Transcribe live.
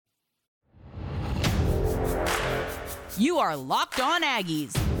You are Locked On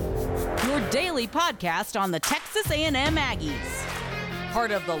Aggies, your daily podcast on the Texas A&M Aggies.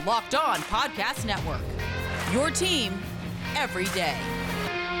 Part of the Locked On Podcast Network, your team every day.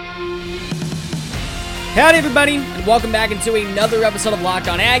 Howdy, everybody, and welcome back into another episode of Locked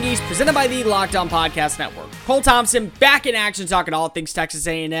On Aggies, presented by the Locked On Podcast Network. Cole Thompson back in action, talking all things Texas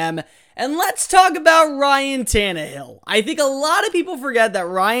A&M, and let's talk about Ryan Tannehill. I think a lot of people forget that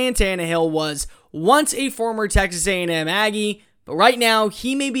Ryan Tannehill was once a former Texas A&M Aggie, but right now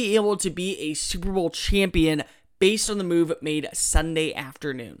he may be able to be a Super Bowl champion based on the move made Sunday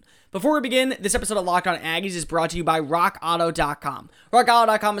afternoon. Before we begin, this episode of Locked On Aggies is brought to you by RockAuto.com.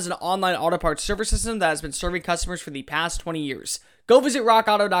 RockAuto.com is an online auto parts service system that has been serving customers for the past 20 years. Go visit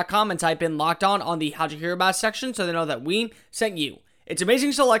RockAuto.com and type in Locked On the How'd You Hear About section so they know that we sent you. It's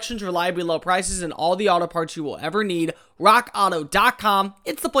amazing selections, reliably low prices, and all the auto parts you will ever need. RockAuto.com,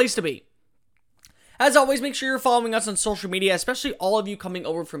 it's the place to be. As always, make sure you're following us on social media, especially all of you coming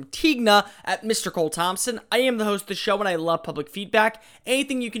over from Tigna at Mr. Cole Thompson. I am the host of the show, and I love public feedback.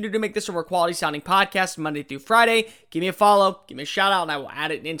 Anything you can do to make this a more quality-sounding podcast Monday through Friday, give me a follow, give me a shout-out, and I will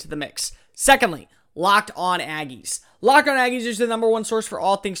add it into the mix. Secondly, Locked On Aggies. Locked On Aggies is the number one source for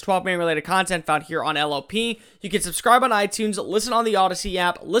all things 12-man related content found here on LOP. You can subscribe on iTunes, listen on the Odyssey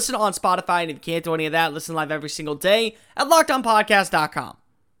app, listen on Spotify, and if you can't do any of that, listen live every single day at LockedOnPodcast.com.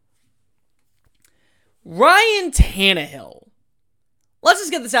 Ryan Tannehill. Let's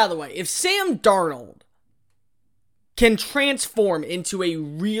just get this out of the way. If Sam Darnold can transform into a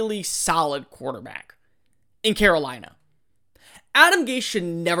really solid quarterback in Carolina, Adam Gase should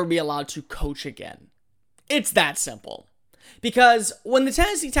never be allowed to coach again. It's that simple. Because when the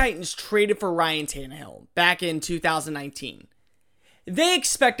Tennessee Titans traded for Ryan Tannehill back in 2019, they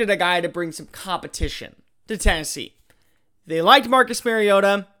expected a guy to bring some competition to Tennessee. They liked Marcus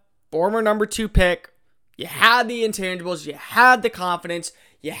Mariota, former number 2 pick. You had the intangibles, you had the confidence,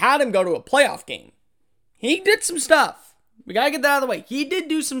 you had him go to a playoff game. He did some stuff. We gotta get that out of the way. He did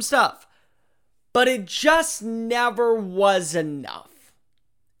do some stuff. But it just never was enough.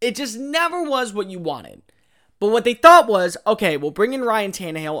 It just never was what you wanted. But what they thought was, okay, we'll bring in Ryan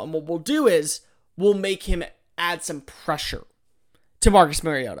Tannehill, and what we'll do is we'll make him add some pressure to Marcus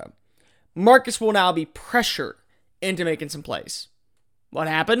Mariota. Marcus will now be pressured into making some plays. What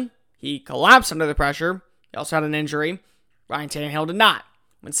happened? He collapsed under the pressure. He also had an injury. Ryan Tannehill did not.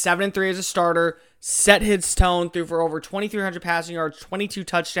 Went 7-3 as a starter, set his tone, threw for over 2,300 passing yards, 22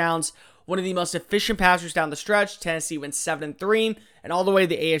 touchdowns, one of the most efficient passers down the stretch. Tennessee went 7-3, and all the way to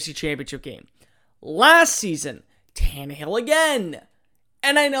the AFC Championship game. Last season, Tannehill again.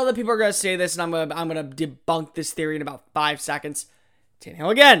 And I know that people are going to say this, and I'm going to debunk this theory in about 5 seconds.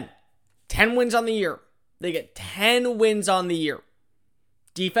 Tannehill again. 10 wins on the year. They get 10 wins on the year.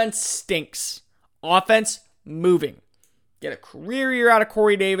 Defense stinks. Offense, moving. Get a career year out of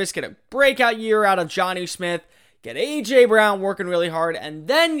Corey Davis. Get a breakout year out of Jonnu Smith. Get A.J. Brown working really hard. And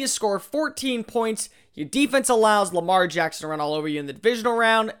then you score 14 points. Your defense allows Lamar Jackson to run all over you in the divisional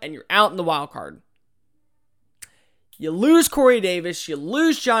round. And you're out in the wild card. You lose Corey Davis. You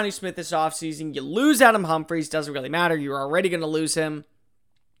lose Jonnu Smith this offseason. You lose Adam Humphries. Doesn't really matter. You're already going to lose him.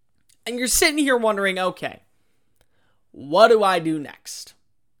 And you're sitting here wondering, okay, what do I do next?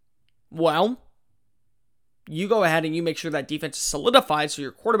 Well, you go ahead and you make sure that defense is solidified so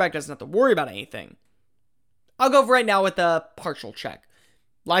your quarterback doesn't have to worry about anything. I'll go right now with a partial check.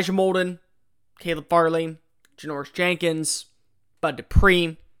 Elijah Molden, Caleb Farley, Janoris Jenkins, Bud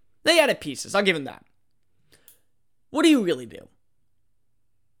Dupree. They added pieces. I'll give them that. What do you really do?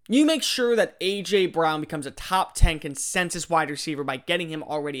 You make sure that A.J. Brown becomes a top 10 consensus wide receiver by getting him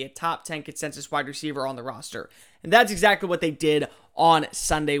already a top 10 consensus wide receiver on the roster. And that's exactly what they did on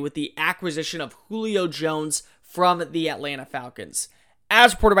Sunday with the acquisition of Julio Jones from the Atlanta Falcons.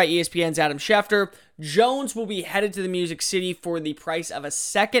 As reported by ESPN's Adam Schefter, Jones will be headed to the Music City for the price of a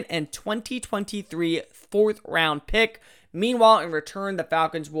second and 2023 fourth-round pick. Meanwhile, in return, the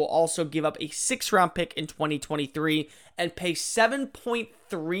Falcons will also give up a 6th-round pick in 2023 and pay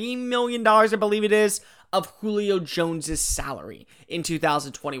 $7.3 million, I believe it is, of Julio Jones' salary in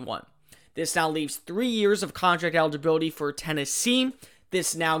 2021. This now leaves 3 years of contract eligibility for Tennessee.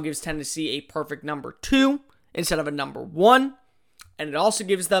 This now gives Tennessee a perfect number 2 instead of a number 1. And it also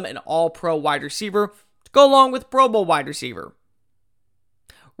gives them an all-pro wide receiver to go along with Pro Bowl wide receiver.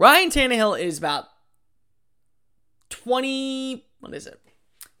 Ryan Tannehill is about 20, what is it?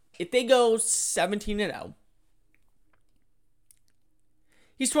 If they go 17-0,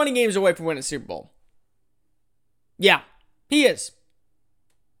 he's 20 games away from winning a Super Bowl. Yeah, he is.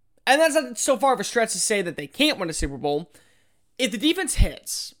 And that's not so far of a stretch to say that they can't win a Super Bowl. If the defense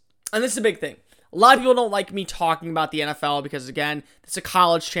hits, and this is a big thing, A lot of people don't like me talking about the NFL because, again, it's a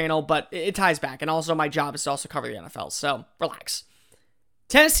college channel, but it ties back. And also, my job is to also cover the NFL, so relax.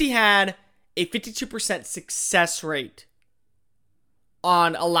 Tennessee had a 52% success rate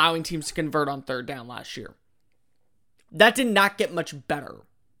on allowing teams to convert on third down last year. That did not get much better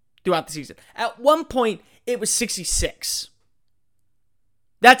throughout the season. At one point, it was 66.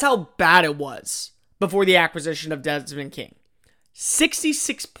 That's how bad it was before the acquisition of Desmond King.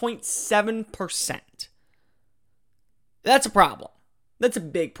 66.7%. That's a problem. That's a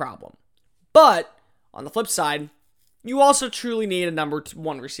big problem. But, on the flip side, you also truly need a number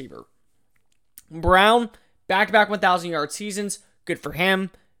one receiver. Brown, back-to-back 1,000-yard seasons. Good for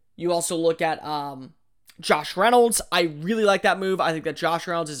him. You also look at Josh Reynolds. I really like that move. I think that Josh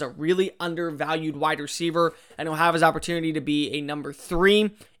Reynolds is a really undervalued wide receiver, and he'll have his opportunity to be a number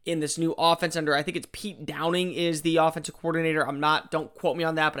 3 in this new offense under, I think it's Pete Downing is the offensive coordinator. Don't quote me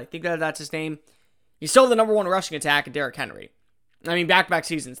on that, but I think that's his name. He's still the number 1 rushing attack in Derrick Henry. I mean, back-to-back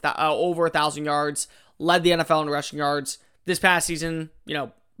seasons, over 1,000 yards, led the NFL in rushing yards. This past season,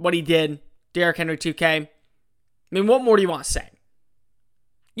 what he did, Derrick Henry 2K. I mean, what more do you want to say?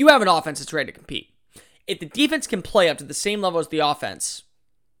 You have an offense that's ready to compete. If the defense can play up to the same level as the offense,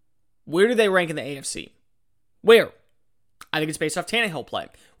 where do they rank in the AFC? Where? I think it's based off Tannehill play,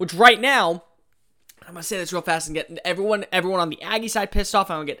 which right now, I'm going to say this real fast and get everyone on the Aggie side pissed off,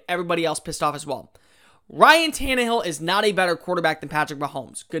 and I'm going to get everybody else pissed off as well. Ryan Tannehill is not a better quarterback than Patrick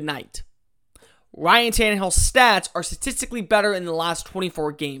Mahomes. Good night. Ryan Tannehill's stats are statistically better in the last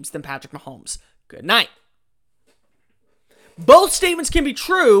 24 games than Patrick Mahomes. Good night. Both statements can be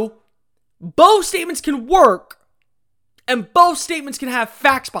true, both statements can work, and both statements can have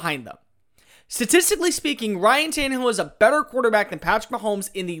facts behind them. Statistically speaking, Ryan Tannehill is a better quarterback than Patrick Mahomes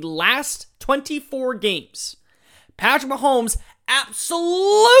in the last 24 games. Patrick Mahomes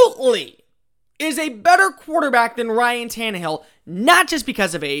absolutely is a better quarterback than Ryan Tannehill, not just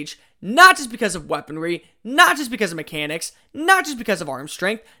because of age, not just because of weaponry, not just because of mechanics, not just because of arm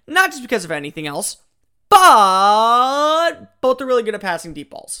strength, not just because of anything else, but both are really good at passing deep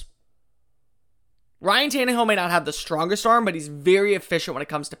balls. Ryan Tannehill may not have the strongest arm, but he's very efficient when it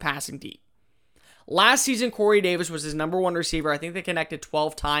comes to passing deep. Last season, Corey Davis was his number 1 receiver. I think they connected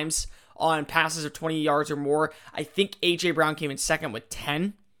 12 times on passes of 20 yards or more. I think A.J. Brown came in second with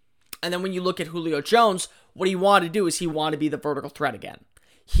 10. And then when you look at Julio Jones, what he wanted to do is he wanted to be the vertical threat again.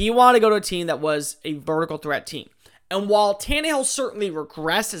 He wanted to go to a team that was a vertical threat team. And while Tannehill certainly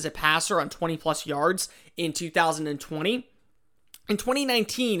regressed as a passer on 20-plus yards in 2020, in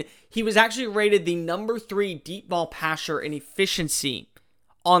 2019, he was actually rated the number 3 deep ball passer in efficiency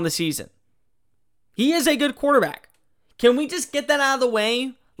on the season. He is a good quarterback. Can we just get that out of the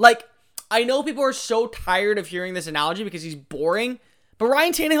way? I know people are so tired of hearing this analogy because he's boring, but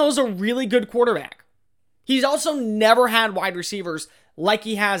Ryan Tannehill is a really good quarterback. He's also never had wide receivers like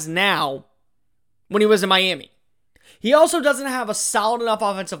he has now when he was in Miami. He also doesn't have a solid enough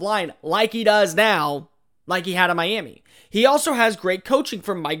offensive line like he does now, like he had in Miami. He also has great coaching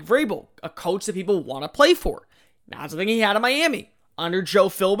from Mike Vrabel, a coach that people want to play for. That's the thing he had in Miami, under Joe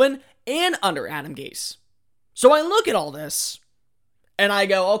Philbin and under Adam Gase. So I look at all this, and I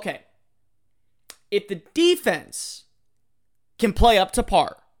go, okay, if the defense can play up to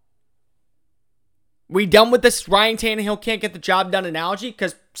par, we done with this Ryan Tannehill can't get the job done analogy?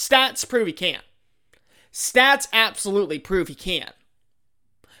 Because stats prove he can. Stats absolutely prove he can.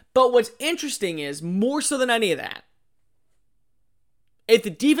 But what's interesting is, more so than any of that, if the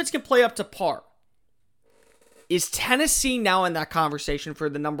defense can play up to par, is Tennessee now in that conversation for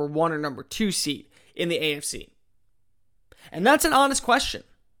the number 1 or number 2 seed in the AFC? And that's an honest question.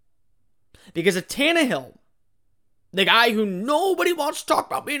 Because if Tannehill, the guy who nobody wants to talk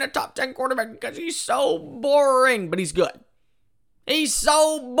about being a top 10 quarterback because he's so boring, but he's good. He's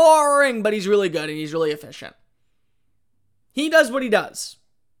so boring, but he's really good and he's really efficient. He does what he does.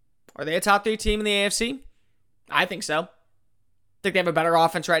 Are they a top 3 team in the AFC? I think so. I think they have a better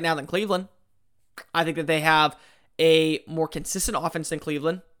offense right now than Cleveland. I think that they have a more consistent offense than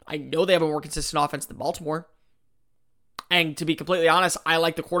Cleveland. I know they have a more consistent offense than Baltimore. And to be completely honest, I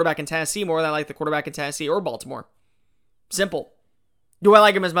like the quarterback in Tennessee more than I like the quarterback in Tennessee or Baltimore. Simple. Do I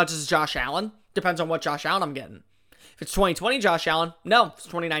like him as much as Josh Allen? Depends on what Josh Allen I'm getting. If it's 2020 Josh Allen, no. If it's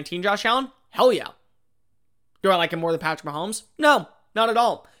 2019 Josh Allen, hell yeah. Do I like him more than Patrick Mahomes? No, not at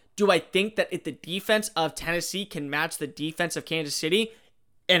all. Do I think that if the defense of Tennessee can match the defense of Kansas City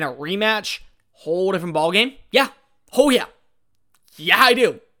in a rematch, whole different ballgame? Yeah. Oh yeah. Yeah, I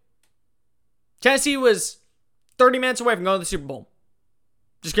do. Tennessee was 30 minutes away from going to the Super Bowl.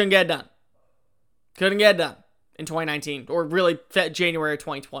 Just couldn't get it done. Couldn't get it done in 2019, or really January of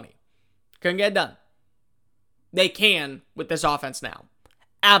 2020. Couldn't get it done. They can with this offense now.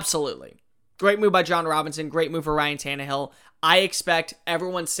 Absolutely. Great move by Jon Robinson. Great move for Ryan Tannehill. I expect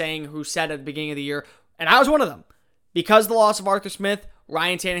everyone who said at the beginning of the year, and I was one of them, because of the loss of Arthur Smith,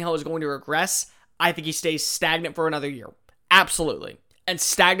 Ryan Tannehill is going to regress. I think he stays stagnant for another year. Absolutely. And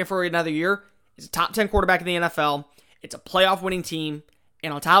stagnant for another year is a top 10 quarterback in the NFL. It's a playoff winning team.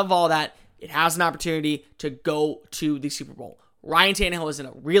 And on top of all that, it has an opportunity to go to the Super Bowl. Ryan Tannehill is in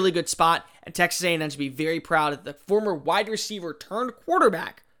a really good spot, and Texas A&M should be very proud of the former wide receiver turned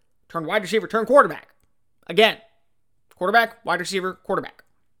quarterback. Again, quarterback, wide receiver, quarterback.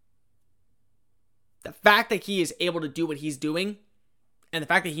 The fact that he is able to do what he's doing, and the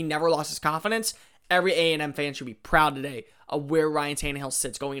fact that he never lost his confidence, every A&M fan should be proud today of where Ryan Tannehill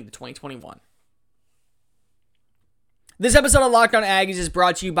sits going into 2021. This episode of Locked On Aggies is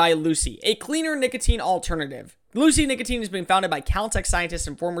brought to you by Lucy, a cleaner nicotine alternative. Lucy Nicotine has been founded by Caltech scientists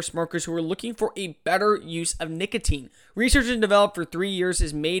and former smokers who are looking for a better use of nicotine. Research and developed for 3 years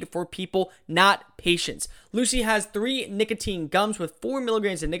is made for people, not patients. Lucy has 3 nicotine gums with 4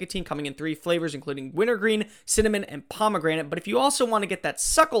 milligrams of nicotine coming in 3 flavors, including wintergreen, cinnamon, and pomegranate. But if you also want to get that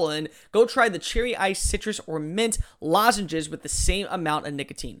suckle in, go try the cherry ice, citrus, or mint lozenges with the same amount of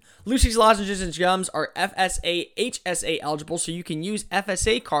nicotine. Lucy's lozenges and gums are FSA, HSA eligible, so you can use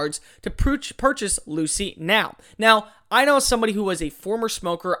FSA cards to purchase Lucy now. Now, I know as somebody who was a former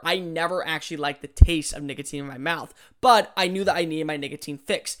smoker, I never actually liked the taste of nicotine in my mouth, but I knew that I needed my nicotine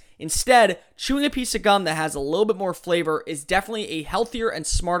fix. Instead, chewing a piece of gum that has a little bit more flavor is definitely a healthier and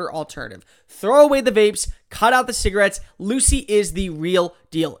smarter alternative. Throw away the vapes, cut out the cigarettes. Lucy is the real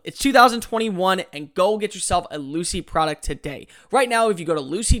deal. It's 2021 and go get yourself a Lucy product today. Right now, if you go to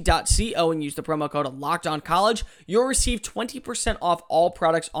lucy.co and use the promo code LOCKEDONCollege, you'll receive 20% off all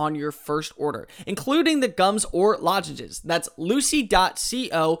products on your first order, including the gums or lozenges. That's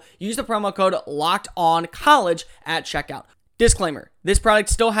lucy.co. Use the promo code LOCKEDONCollege at checkout. Disclaimer, this product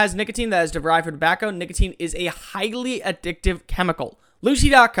still has nicotine that is derived from tobacco. Nicotine is a highly addictive chemical.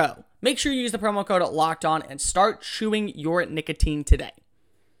 Lucy.co. Make sure you use the promo code LOCKEDON and start chewing your nicotine today.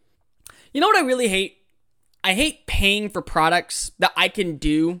 You know what I really hate? I hate paying for products that I can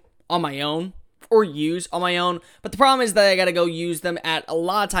do on my own or use on my own, but the problem is that I gotta go use them at a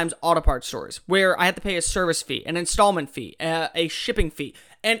lot of times auto parts stores where I have to pay a service fee, an installment fee, a shipping fee,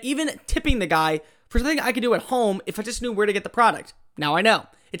 and even tipping the guy for something I could do at home if I just knew where to get the product. Now I know.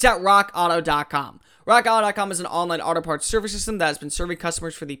 It's at rockauto.com. RockAuto.com is an online auto parts service system that has been serving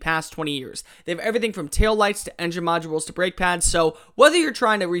customers for the past 20 years. They have everything from tail lights to engine modules to brake pads, so whether you're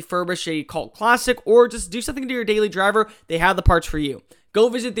trying to refurbish a cult classic or just do something to your daily driver, they have the parts for you. Go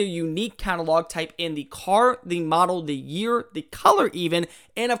visit their unique catalog, type in the car, the model, the year, the color even,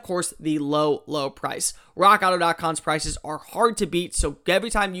 and of course, the low price. RockAuto.com's prices are hard to beat, so every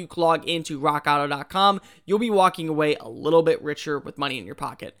time you log into RockAuto.com, you'll be walking away a little bit richer with money in your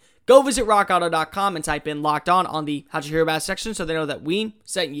pocket. Go visit RockAuto.com and type in Locked On the How'd You Hear About section so they know that we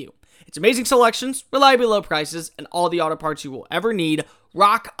sent you. It's amazing selections, reliably low prices, and all the auto parts you will ever need.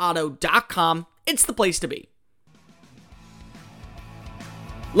 RockAuto.com, it's the place to be.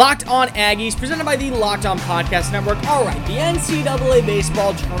 Locked On Aggies, presented by the Locked On Podcast Network. All right, the NCAA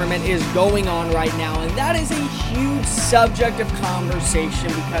baseball tournament is going on right now, and that is a huge subject of conversation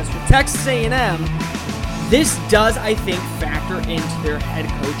because for Texas A&M, this does, I think, factor into their head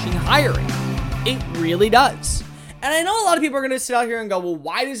coaching hiring. It really does. And I know a lot of people are going to sit out here and go, well,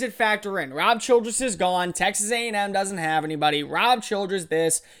 why does it factor in? Rob Childress is gone. Texas A&M doesn't have anybody. Rob Childress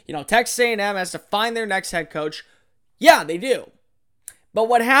this. Texas A&M has to find their next head coach. Yeah, they do. But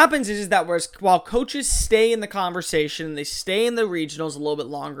what happens is that while coaches stay in the conversation, they stay in the regionals a little bit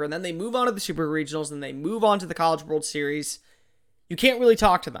longer, and then they move on to the super regionals, and they move on to the College World Series, you can't really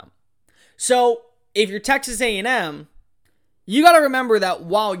talk to them. So if you're Texas A&M, you got to remember that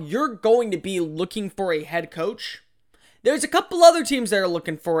while you're going to be looking for a head coach, there's a couple other teams that are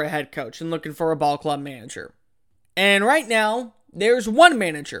looking for a head coach and looking for a ball club manager. And right now, there's one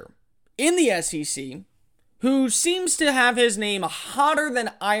manager in the SEC who seems to have his name hotter than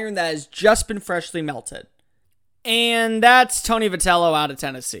iron that has just been freshly melted. And that's Tony Vitello out of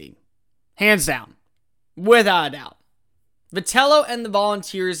Tennessee. Hands down. Without a doubt. Vitello and the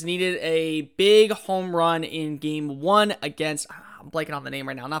Volunteers needed a big home run in game 1 against, I'm blanking on the name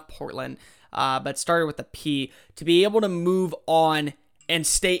right now, not Portland, but started with a P, to be able to move on and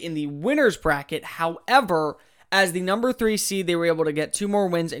stay in the winner's bracket. However, as the number 3 seed, they were able to get 2 more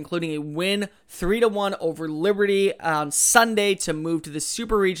wins, including a win 3-1 over Liberty on Sunday to move to the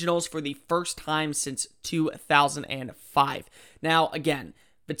Super Regionals for the first time since 2005. Now, again,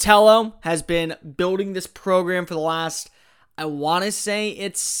 Vitello has been building this program for the last, I want to say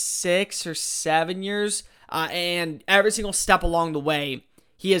it's 6 or 7 years. And every single step along the way,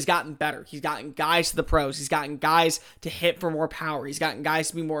 he has gotten better. He's gotten guys to the pros. He's gotten guys to hit for more power. He's gotten guys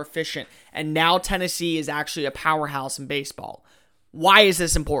to be more efficient. And now Tennessee is actually a powerhouse in baseball. Why is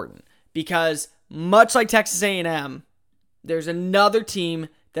this important? Because much like Texas A&M, there's another team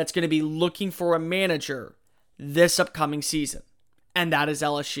that's going to be looking for a manager this upcoming season. And that is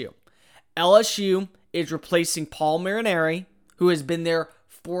LSU. LSU is replacing Paul Marineri, who has been there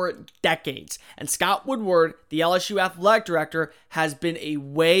for decades. And Scott Woodward, the LSU athletic director, has been a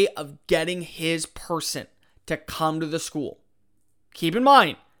way of getting his person to come to the school. Keep in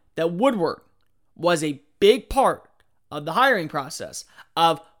mind that Woodward was a big part of the hiring process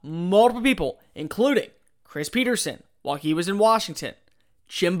of multiple people, including Chris Peterson while he was in Washington,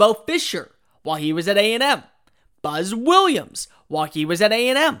 Jimbo Fisher while he was at A&M, Buzz Williams while he was at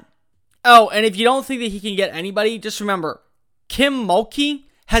A&M. Oh, and if you don't think that he can get anybody, just remember, Kim Mulkey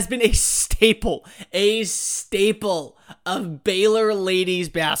has been a staple of Baylor ladies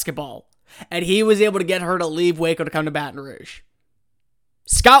basketball. And he was able to get her to leave Waco to come to Baton Rouge.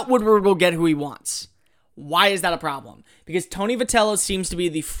 Scott Woodward will get who he wants. Why is that a problem? Because Tony Vitello seems to be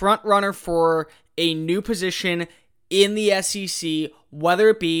the front runner for a new position in the SEC, whether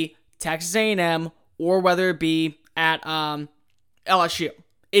it be Texas A&M or whether it be at LSU.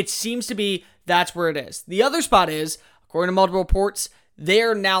 It seems to be that's where it is. The other spot is, according to multiple reports,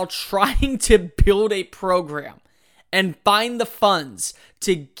 they're now trying to build a program and find the funds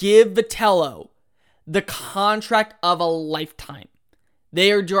to give Vitello the contract of a lifetime.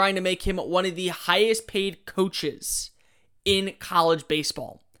 They are trying to make him one of the highest paid coaches in college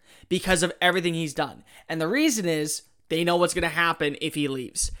baseball because of everything he's done. And the reason is they know what's going to happen if he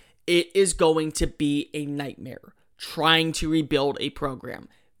leaves. It is going to be a nightmare trying to rebuild a program.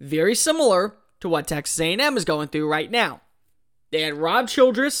 Very similar to what Texas A&M is going through right now. They had Rob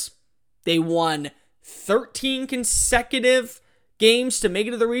Childress. They won 13 consecutive games to make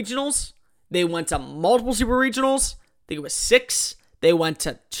it to the regionals. They went to multiple super regionals. I think it was 6. They went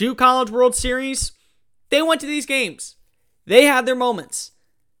to 2 College World Series. They went to these games. They had their moments.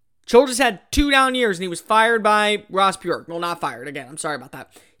 Childress had 2 down years and he was fired by Ross Bjork. Well, not fired. Again, I'm sorry about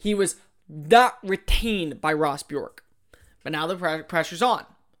that. He was not retained by Ross Bjork. But now the pressure's on.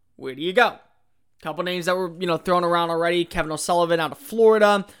 Where do you go? Couple names that were, thrown around already. Kevin O'Sullivan out of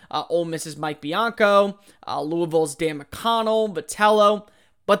Florida. Ole Miss's Mike Bianco. Louisville's Dan McConnell. Vitello.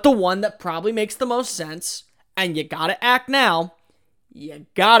 But the one that probably makes the most sense, and you gotta act now, is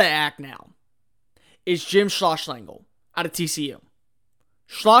Jim Schlossnagle out of TCU.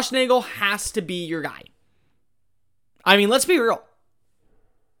 Schlossnagle has to be your guy. I mean, let's be real.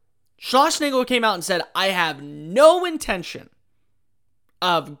 Schlossnagle came out and said, I have no intention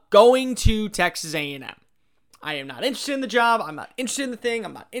of going to Texas A&M. I am not interested in the job. I'm not interested in the thing.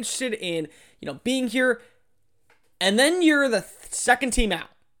 I'm not interested in, being here. And then you're the second team out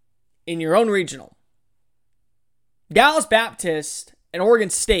in your own regional. Dallas Baptist and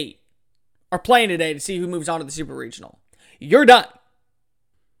Oregon State are playing today to see who moves on to the Super Regional. You're done.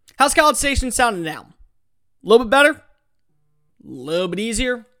 How's College Station sounding now? A little bit better? A little bit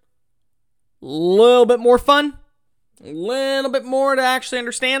easier? A little bit more fun? A little bit more to actually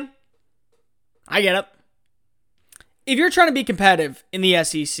understand? I get it. If you're trying to be competitive in the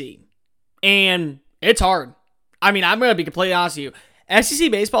SEC, and it's hard. I mean, I'm going to be completely honest with you. SEC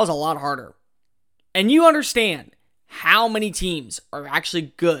baseball is a lot harder. And you understand how many teams are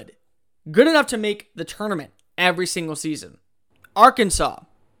actually good enough to make the tournament every single season. Arkansas,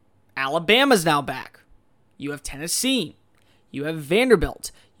 Alabama's now back. You have Tennessee. You have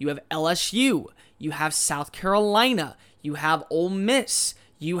Vanderbilt. You have LSU. You have South Carolina. You have Ole Miss.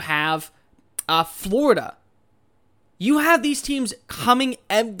 You have Florida. You have these teams coming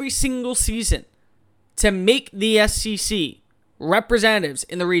every single season to make the SEC representatives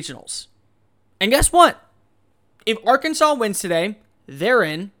in the regionals. And guess what? If Arkansas wins today, they're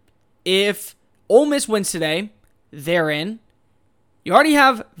in. If Ole Miss wins today, they're in. You already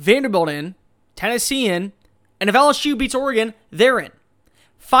have Vanderbilt in, Tennessee in, and if LSU beats Oregon, they're in.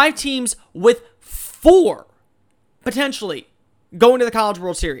 5 teams with 4 potentially going to the College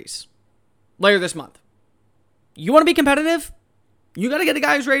World Series later this month. You want to be competitive? You got to get a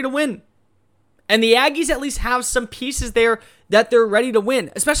guy who's ready to win. And the Aggies at least have some pieces there that they're ready to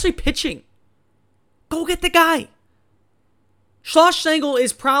win, especially pitching. Go get the guy. Schlossnagle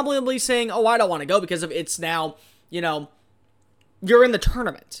is probably saying, I don't want to go because of it's now, you're in the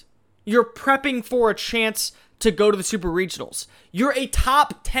tournament. You're prepping for a chance to go to the Super Regionals. You're a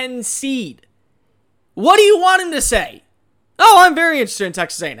top 10 seed. What do you want him to say? I'm very interested in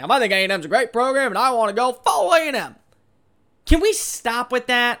Texas A&M. I think A&M's a great program, and I want to go follow A&M. Can we stop with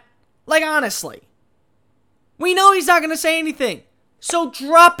that? Like, honestly. We know he's not going to say anything. So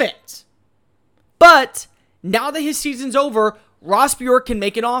drop it. But now that his season's over, Ross Bjork can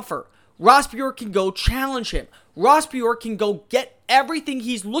make an offer. Ross Bjork can go challenge him. Ross Bjork can go get everything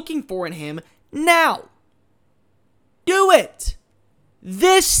he's looking for in him now. Do it.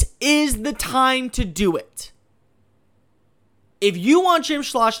 This is the time to do it. If you want Jim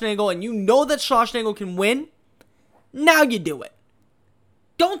Schlossnagle and you know that Schlossnagle can win, now you do it.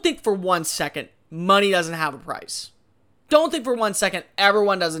 Don't think for 1 second money doesn't have a price. Don't think for 1 second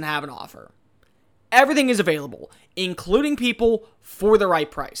everyone doesn't have an offer. Everything is available, including people for the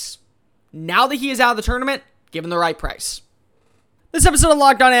right price. Now that he is out of the tournament, give him the right price. This episode of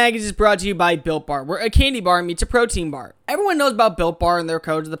Locked On Aggies is brought to you by Built Bar, where a candy bar meets a protein bar. Everyone knows about Built Bar and their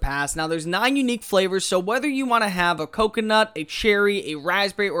codes of the past. Now, there's 9 unique flavors, so whether you want to have a coconut, a cherry, a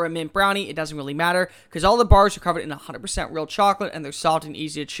raspberry, or a mint brownie, it doesn't really matter, because all the bars are covered in 100% real chocolate, and they're soft and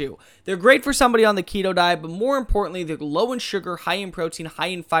easy to chew. They're great for somebody on the keto diet, but more importantly, they're low in sugar, high in protein, high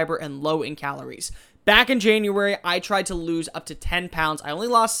in fiber, and low in calories. Back in January, I tried to lose up to 10 pounds. I only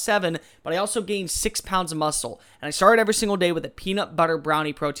lost 7, but I also gained 6 pounds of muscle. And I started every single day with a peanut butter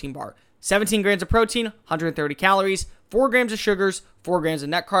brownie protein bar. 17 grams of protein, 130 calories, 4 grams of sugars, 4 grams of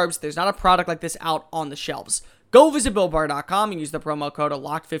net carbs. There's not a product like this out on the shelves. Go visit BuiltBar.com and use the promo code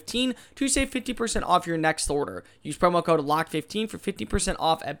LOCKED15 to save 50% off your next order. Use promo code LOCKED15 for 50%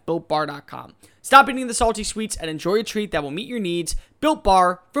 off at BuiltBar.com. Stop eating the salty sweets and enjoy a treat that will meet your needs. Built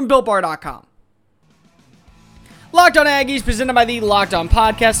Bar from BuiltBar.com. Locked On Aggies, presented by the Locked On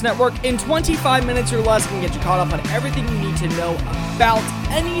Podcast Network. In 25 minutes or less, can get you caught up on everything you need to know about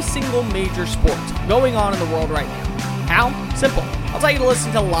any single major sport going on in the world right now. How? Simple. I'll tell you to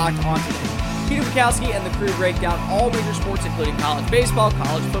listen to Locked On today. Peter Bukowski and the crew break down all major sports, including college baseball,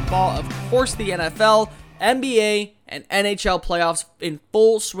 college football, of course the NFL, NBA, and NHL playoffs in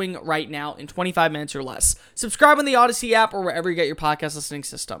full swing right now in 25 minutes or less. Subscribe on the Odyssey app or wherever you get your podcast listening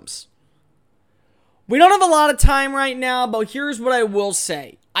systems. We don't have a lot of time right now, but here's what I will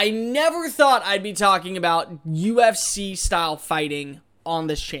say. I never thought I'd be talking about UFC-style fighting on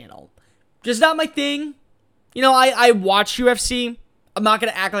this channel. Just not my thing. You know, I watch UFC. I'm not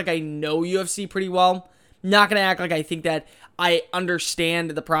going to act like I know UFC pretty well. I'm not going to act like I think that I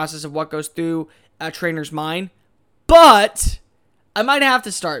understand the process of what goes through a trainer's mind. But I might have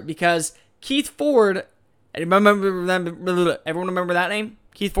to start because Keith Ford, everyone remember that name?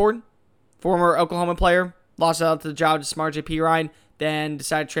 Keith Ford? Former Oklahoma player, lost out to the job to Smart J.P. Ryan, then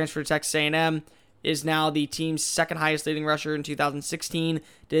decided to transfer to Texas A&M, is now the team's second highest leading rusher in 2016,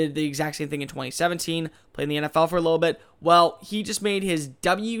 did the exact same thing in 2017, played in the NFL for a little bit. Well, he just made his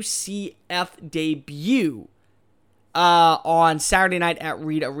WCF debut on Saturday night at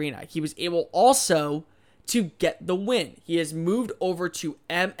Reed Arena. He was able also to get the win. He has moved over to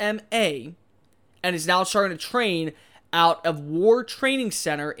MMA and is now starting to train out of War Training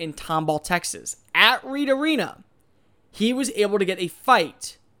Center in Tomball, Texas. At Reed Arena, he was able to get a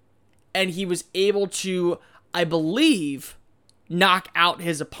fight, and he was able to, I believe, knock out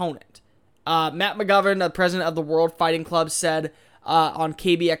his opponent. Matt McGovern, the president of the World Fighting Club, said on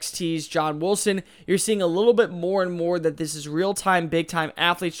KBXT's John Wilson, you're seeing a little bit more and more that this is real-time, big-time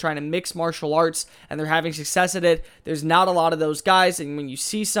athletes trying to mix martial arts, and they're having success at it. There's not a lot of those guys, and when you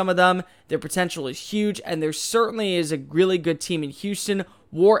see some of them, their potential is huge, and there certainly is a really good team in Houston,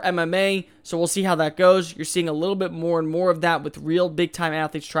 War MMA, so we'll see how that goes. You're seeing a little bit more and more of that with real big-time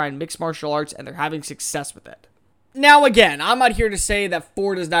athletes trying mixed martial arts, and they're having success with it. Now, again, I'm not here to say that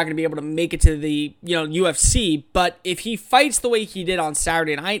Ford is not going to be able to make it to the UFC, but if he fights the way he did on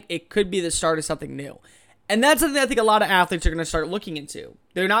Saturday night, it could be the start of something new. And that's something I think a lot of athletes are going to start looking into.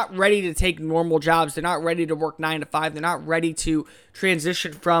 They're not ready to take normal jobs. They're not ready to work 9 to 5. They're not ready to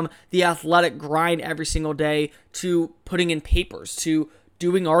transition from the athletic grind every single day to putting in papers, to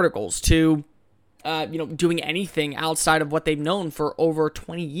doing articles, to doing anything outside of what they've known for over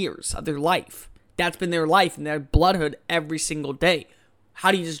 20 years of their life. That's been their life and their bloodhood every single day. How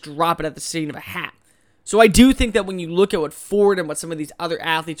do you just drop it at the sitting of a hat? So I do think that when you look at what Ford and what some of these other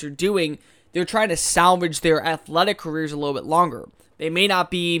athletes are doing, they're trying to salvage their athletic careers a little bit longer. They may not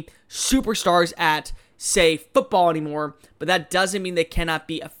be superstars at, say, football anymore, but that doesn't mean they cannot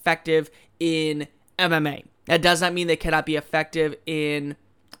be effective in MMA. That does not mean they cannot be effective in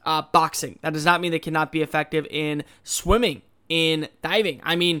boxing. That does not mean they cannot be effective in swimming, in diving.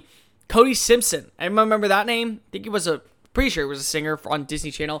 I mean, Cody Simpson. I remember that name. I think he was pretty sure he was a singer on Disney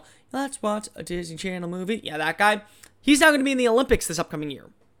Channel. Let's watch a Disney Channel movie. Yeah, that guy. He's now going to be in the Olympics this upcoming year.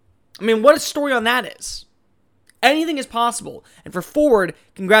 I mean, what a story on that is. Anything is possible. And for Ford,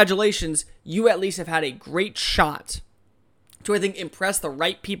 congratulations. You at least have had a great shot to, I think, impress the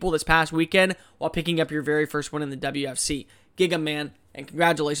right people this past weekend while picking up your very first win in the WFC. Giga, man, and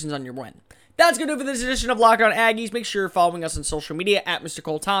congratulations on your win. That's going to do it for this edition of Locked On Aggies. Make sure you're following us on social media at Mr.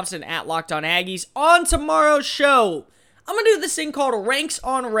 Cole Thompson, at Locked On Aggies. On tomorrow's show, I'm going to do this thing called Ranks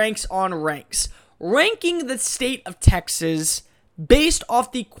on Ranks on Ranks. Ranking the state of Texas based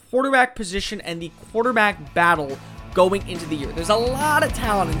off the quarterback position and the quarterback battle going into the year. There's a lot of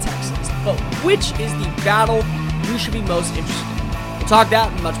talent in Texas, but which is the battle you should be most interested in? We'll talk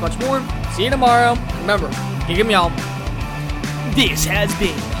that and much, much more. See you tomorrow. Remember, give me all. This has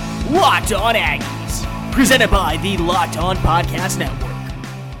been Locked On Aggies, presented by the Locked On Podcast Network.